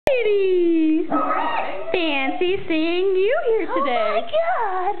Katie! Fancy seeing you here today. Oh my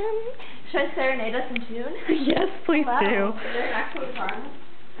god! Should I serenade us in June? Yes, please do. Is there an actual requirement?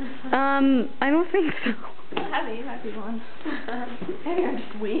 I don't think so. Heavy, you might be one. Maybe I'm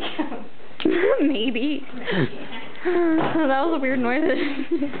just weak. Maybe. That was a weird noise.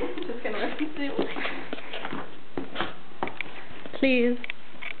 Just gonna listen to. Please.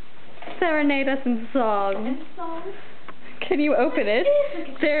 Serenade us in song. Can you open it?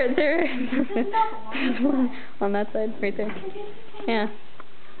 There's one on that side, right there. Yeah.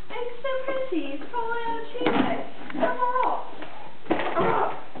 It's so pretty. It's probably on Tuesday.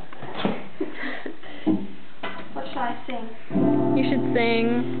 What should I sing? You should sing.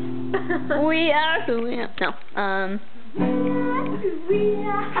 We are who we are. No. We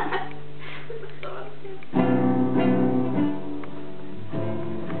are.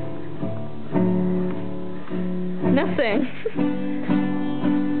 Nothing.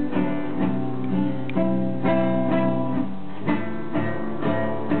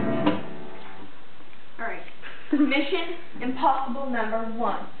 Alright. Mission impossible number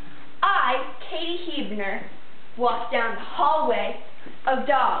 1. I, Katie Hebner, walked down the hallway of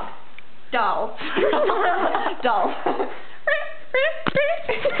dolls. Dolls.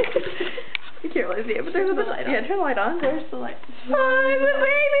 You can't really see it, but there's a light on. Yeah, turn the light on. There's the light. Oh, it's a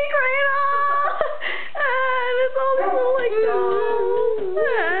baby cradle! It's also like dolls.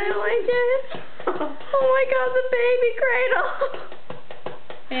 I like it. Oh my god, the baby cradle!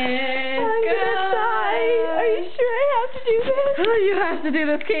 And I'm gonna die. Are you sure I have to do this? Oh, you have to do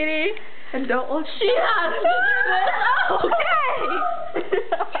this, Katie. And don't look. She has to do this. Okay.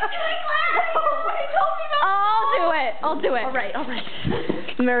 I'll do it. Alright.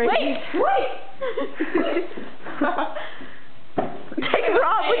 Marigny. Wait! Take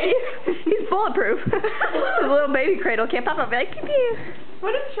Rob with you. He's bulletproof. The little baby cradle can't pop up. Be like, pew.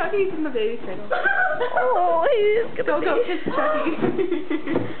 What if Chucky's in the baby cradle? Oh, he's gonna Go kiss Chucky.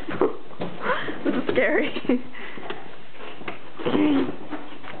 This is scary.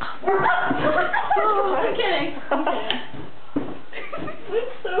 Oh, I'm kidding.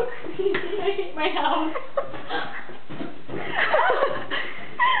 It's so creepy. I hate my house.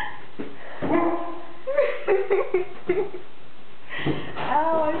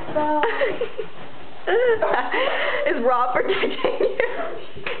 Ow, I fell. Is Rob protecting you?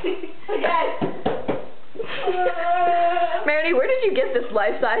 Okay. Marigny, where did you get this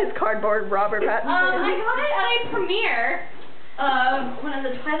life-size cardboard Robert Pattinson? I got it at a premiere of one of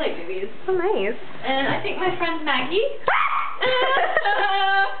the Twilight movies. Oh, nice. And I think my friend Maggie.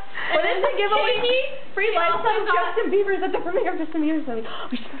 What is the giveaway? Free life-size Justin Bieber's at the premiere of Justin Bieber's movie.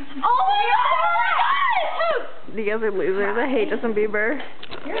 Oh my god! You guys are losers. I hate Justin Bieber.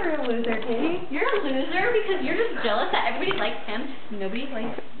 You're a loser, Katie. You're a loser because you're just jealous that everybody likes him. Nobody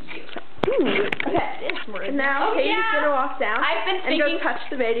likes you. Okay. Now Katie's gonna walk down and go touch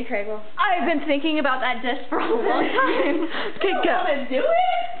the baby cradle. I've been thinking about that disc for a long time. Okay, go. Wanna do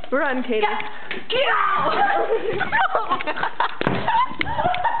it? Run, Katie. Get out!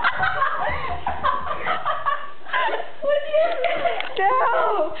 What do you think?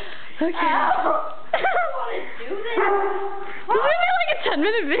 No. Okay. Ow. I don't want to do this. This is gonna be like a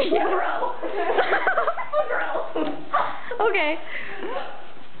 10-minute video. Grow. Okay.